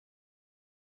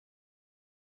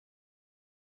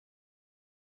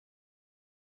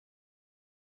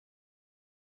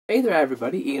Hey there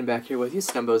everybody, Ian back here with you,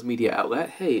 Stumbo's media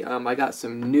outlet. Hey, I got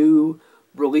some new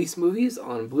release movies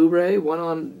on Blu-ray, one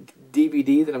on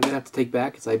DVD that I'm going to have to take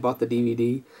back because I bought the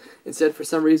DVD instead for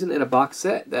some reason in a box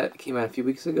set that came out a few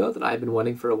weeks ago that I've been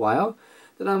wanting for a while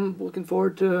that I'm looking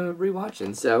forward to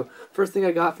rewatching. So, first thing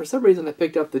I got, for some reason I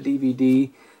picked up the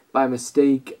DVD by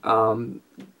mistake, a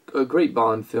great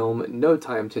Bond film, No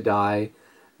Time to Die.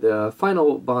 The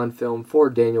final Bond film for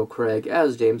Daniel Craig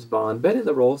as James Bond, been in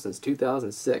the role since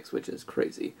 2006, which is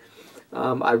crazy.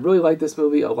 I really like this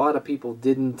movie. A lot of people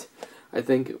didn't, I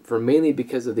think, mainly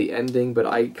because of the ending, but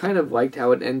I kind of liked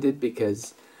how it ended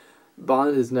because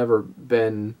Bond has never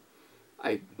been,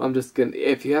 I'm just gonna,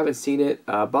 if you haven't seen it,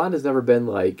 Bond has never been,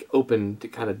 like, open to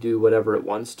kind of do whatever it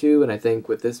wants to, and I think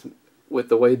with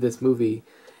the way this movie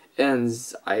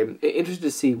ends, I'm interested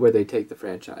to see where they take the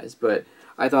franchise, but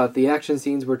I thought the action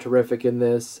scenes were terrific in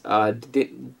this.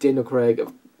 Daniel Craig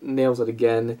nails it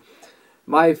again.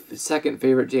 My second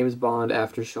favorite James Bond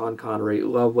after Sean Connery.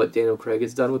 Love what Daniel Craig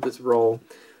has done with this role.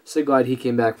 So glad he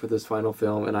came back for this final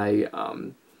film, and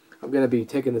I'm going to be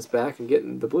taking this back and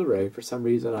getting the Blu-ray. For some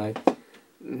reason,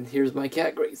 here's my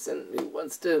cat Grayson, who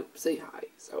wants to say hi.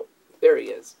 So, there he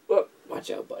is. Whoa, watch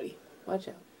out, buddy. Watch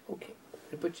out. Okay, I'm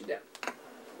going to put you down.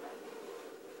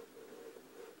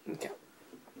 Okay.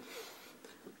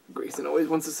 Grayson always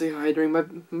wants to say hi during my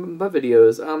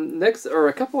videos. Next are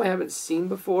a couple I haven't seen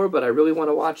before, but I really want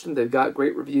to watch them. They've got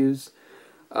great reviews.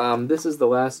 This is The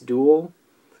Last Duel.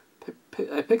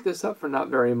 I picked this up for not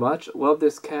very much. Love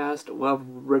this cast. Love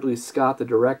Ridley Scott, the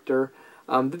director.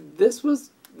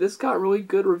 This got really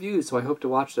good reviews, so I hope to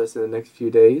watch this in the next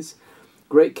few days.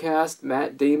 Great cast: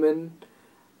 Matt Damon,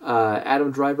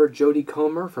 Adam Driver, Jodie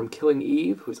Comer from Killing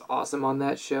Eve, who's awesome on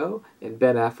that show, and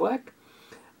Ben Affleck.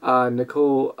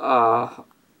 Nicole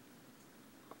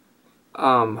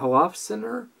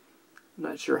Holofcener. I'm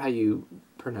not sure how you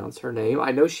pronounce her name. I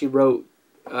know she wrote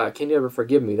Can You Ever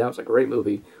Forgive Me? That was a great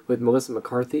movie with Melissa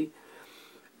McCarthy.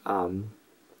 And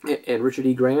Richard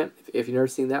E. Grant. If you've never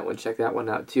seen that one, check that one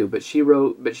out too. But she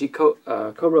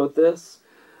co-wrote this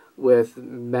with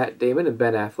Matt Damon and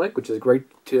Ben Affleck, which is great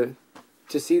to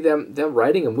see them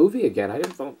writing a movie again. I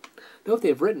don't know if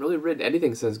they've really written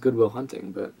anything since Good Will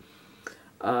Hunting, but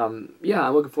yeah,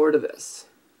 I'm looking forward to this.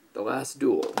 The Last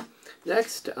Duel.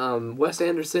 Next, Wes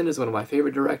Anderson is one of my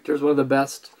favorite directors, one of the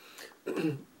best,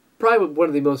 probably one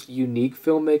of the most unique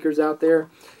filmmakers out there.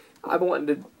 I've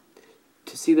wanted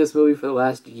to see this movie for the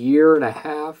last year and a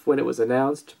half when it was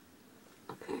announced,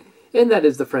 and that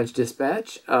is The French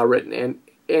Dispatch, written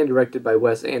and directed by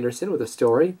Wes Anderson, with a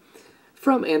story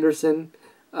from Anderson,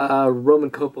 Roman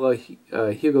Coppola,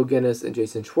 Hugo Guinness, and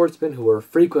Jason Schwartzman, who were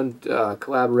frequent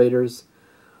collaborators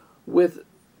with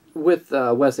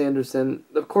Wes Anderson.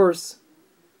 Of course,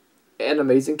 an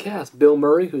amazing cast. Bill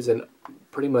Murray, who's in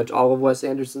pretty much all of Wes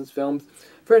Anderson's films.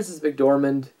 Frances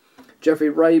McDormand, Jeffrey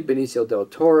Wright, Benicio del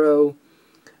Toro,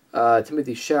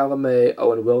 Timothy Chalamet,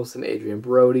 Owen Wilson, Adrian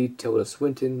Brody, Tilda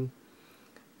Swinton.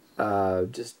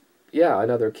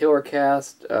 Another killer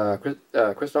cast.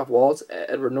 Christoph Waltz,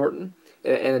 Edward Norton,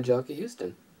 and Angelica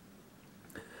Houston.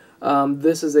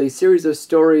 This is a series of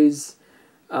stories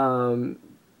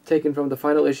taken from the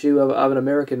final issue of an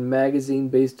American magazine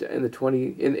based in the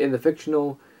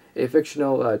fictional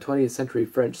 20th century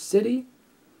French city.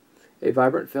 A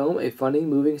vibrant film, a funny,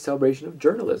 moving celebration of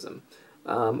journalism.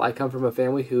 I come from a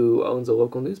family who owns a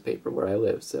local newspaper where I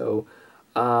live, so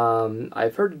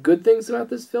I've heard good things about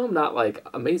this film, not like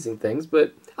amazing things,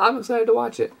 but I'm excited to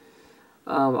watch it.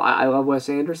 I love Wes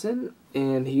Anderson,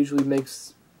 and he usually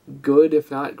makes good,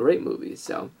 if not great, movies.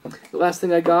 So, the last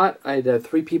thing I got, I had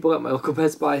 3 people at my local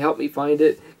Best Buy help me find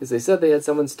it, because they said they had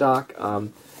some in stock.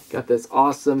 Got this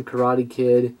awesome Karate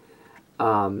Kid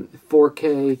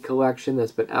 4K collection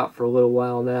that's been out for a little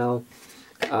while now.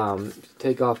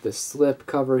 Take off the slip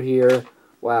cover here.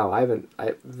 Wow,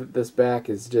 this back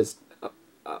is just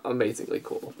amazingly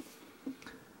cool.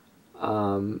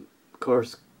 Of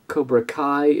course, Cobra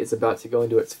Kai is about to go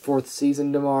into its 4th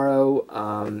season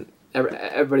tomorrow.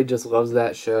 Everybody just loves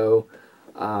that show.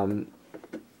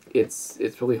 It's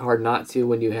really hard not to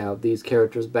when you have these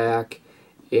characters back,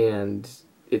 and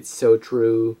it's so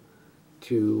true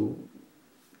to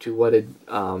what it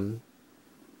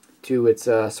to its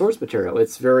source material.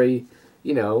 It's very,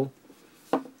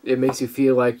 it makes you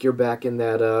feel like you're back in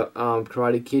that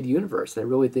Karate Kid universe, and I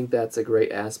really think that's a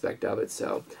great aspect of it.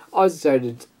 So, always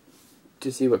excited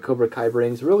to see what Cobra Kai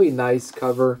brings. Really nice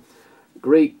cover,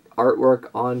 great artwork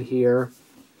on here.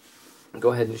 I'll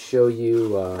go ahead and show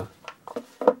you.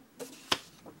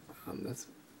 That's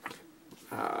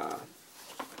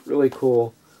really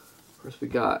cool. Of course, we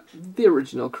got the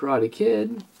original Karate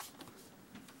Kid.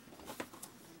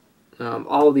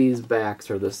 All these backs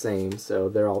are the same, so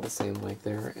they're all the same like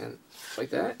there and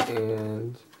like that.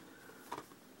 And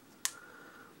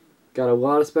got a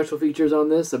lot of special features on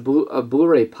this. A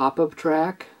Blu-ray pop-up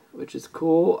track, which is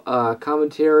cool.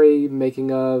 Commentary, making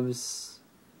ofs,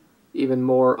 even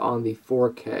more on the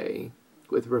 4K,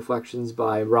 with reflections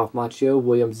by Ralph Macchio,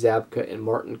 William Zabka, and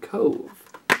Martin Kove,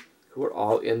 who are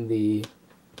all in the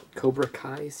Cobra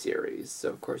Kai series. So,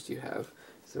 of course, you have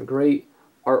some great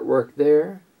artwork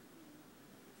there.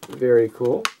 Very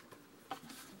cool.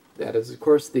 That is, of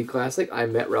course, the classic. I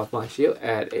met Ralph Macchio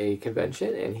at a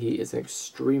convention, and he is an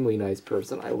extremely nice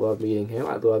person. I love meeting him.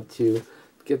 I'd love to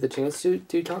get the chance to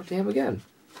talk to him again.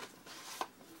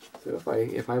 So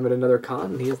if I'm at another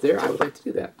con and he is there, I would like to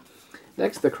do that.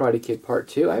 Next, The Karate Kid Part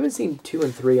 2. I haven't seen 2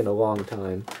 and 3 in a long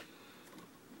time.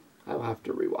 I will have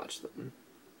to rewatch them.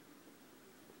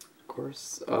 Of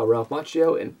course, Ralph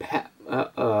Macchio and Pat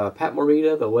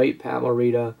Morita, the late Pat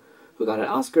Morita, who got an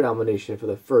Oscar nomination for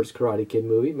the first Karate Kid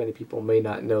movie. Many people may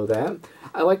not know that.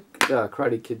 I like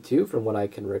Karate Kid 2 from what I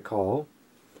can recall.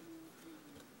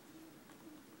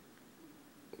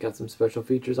 Got some special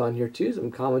features on here too, some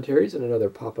commentaries and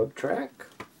another pop-up track.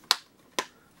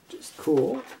 Just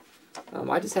cool.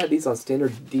 I just had these on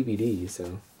standard DVD,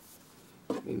 so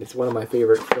I mean, it's one of my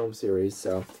favorite film series.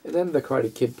 So, and then The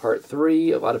Karate Kid Part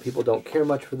 3. A lot of people don't care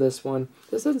much for this one.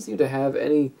 This doesn't seem to have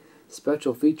any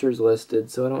special features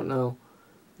listed, so I don't know.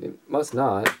 It must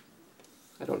not.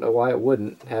 I don't know why it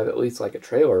wouldn't have at least like a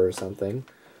trailer or something.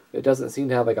 It doesn't seem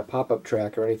to have like a pop-up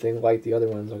track or anything like the other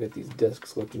ones. I'll get these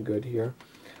discs looking good here.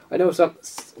 I know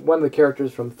one of the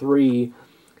characters from 3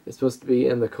 is supposed to be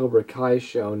in the Cobra Kai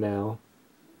show now.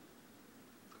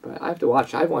 But I have to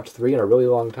watch. I've watched 3 in a really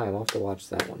long time. I'll have to watch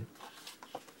that one.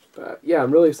 But yeah,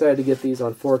 I'm really excited to get these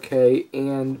on 4K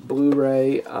and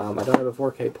Blu-ray. I don't have a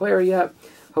 4K player yet.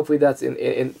 Hopefully that's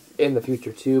in the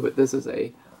future too. But this is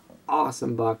a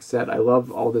awesome box set. I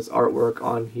love all this artwork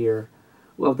on here.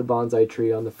 Love the bonsai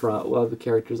tree on the front. Love the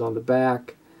characters on the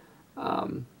back.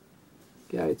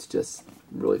 Yeah, it's just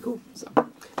really cool. So,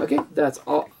 okay, that's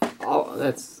all.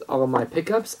 That's all of my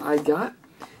pickups I got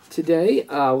today.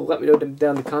 Let me know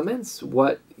down in the comments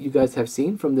what you guys have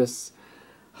seen from this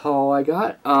haul I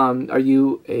got. Are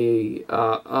you a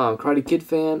Karate Kid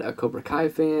fan, a Cobra Kai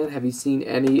fan? Have you seen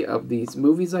any of these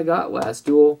movies I got? Last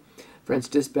Duel, French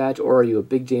Dispatch, or are you a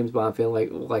big James Bond fan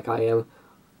like I am?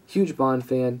 Huge Bond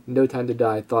fan. No Time to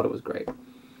Die. Thought it was great.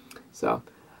 So,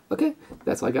 okay,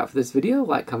 that's all I got for this video.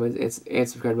 Like, comment, and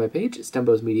subscribe to my page,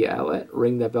 Stumbo's Media Outlet.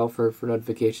 Ring that bell for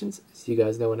notifications so you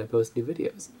guys know when I post new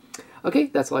videos. Okay,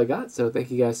 that's all I got. So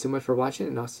thank you guys so much for watching,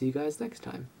 and I'll see you guys next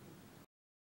time.